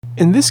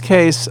In this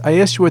case, I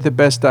asked you what the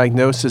best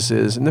diagnosis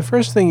is, and the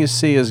first thing you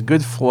see is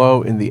good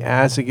flow in the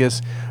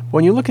azygos.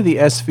 When you look at the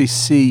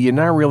SVC, you're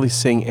not really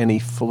seeing any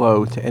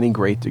flow to any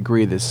great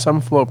degree. There's some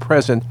flow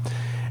present,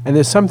 and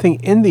there's something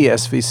in the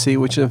SVC,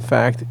 which in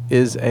fact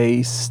is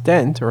a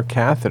stent or a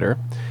catheter.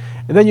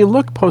 And then you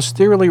look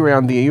posteriorly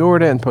around the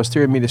aorta and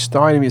posterior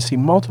mediastinum, you see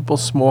multiple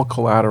small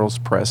collaterals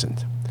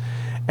present.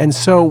 And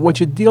so what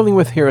you're dealing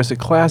with here is a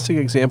classic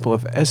example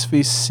of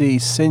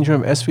SVC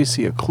syndrome,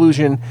 SVC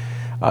occlusion.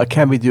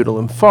 Can be due to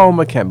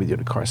lymphoma, can be due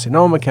to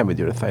carcinoma, can be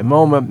due to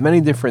thymoma, many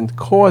different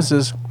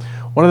causes.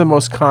 One of the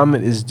most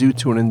common is due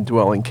to an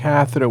indwelling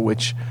catheter,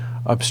 which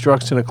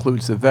obstructs and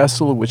occludes the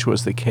vessel, which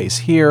was the case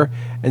here,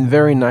 and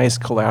very nice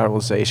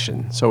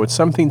collateralization. So it's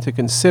something to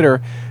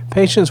consider.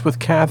 Patients with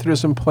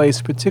catheters in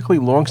place,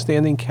 particularly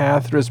long-standing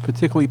catheters,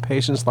 particularly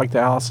patients like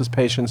dialysis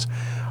patients,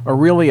 are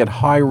really at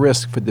high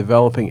risk for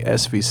developing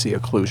SVC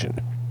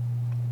occlusion.